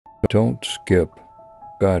Don't skip.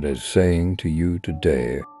 God is saying to you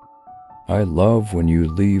today, I love when you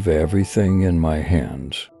leave everything in my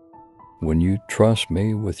hands, when you trust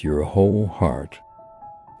me with your whole heart,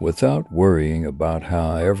 without worrying about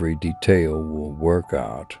how every detail will work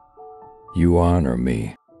out. You honor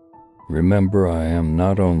me. Remember, I am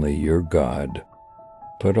not only your God,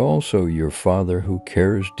 but also your Father who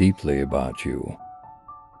cares deeply about you.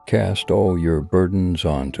 Cast all your burdens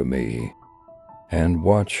onto me, and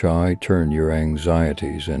watch how I turn your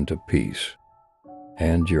anxieties into peace,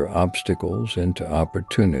 and your obstacles into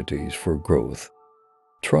opportunities for growth.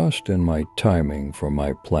 Trust in my timing for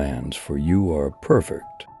my plans, for you are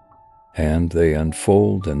perfect, and they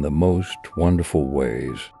unfold in the most wonderful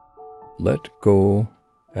ways. Let go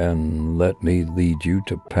and let me lead you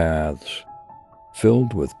to paths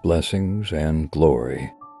filled with blessings and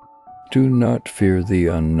glory. Do not fear the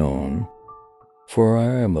unknown, for I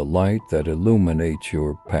am the light that illuminates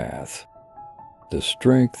your path, the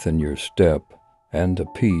strength in your step and the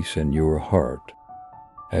peace in your heart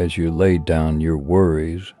as you lay down your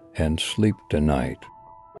worries and sleep tonight.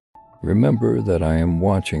 Remember that I am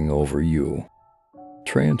watching over you,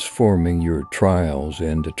 transforming your trials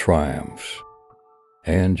into triumphs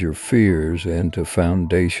and your fears into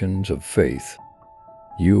foundations of faith.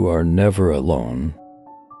 You are never alone,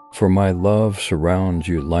 for my love surrounds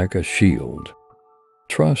you like a shield.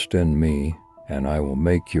 Trust in me, and I will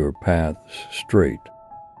make your paths straight.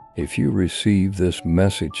 If you receive this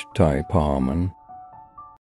message, type Amen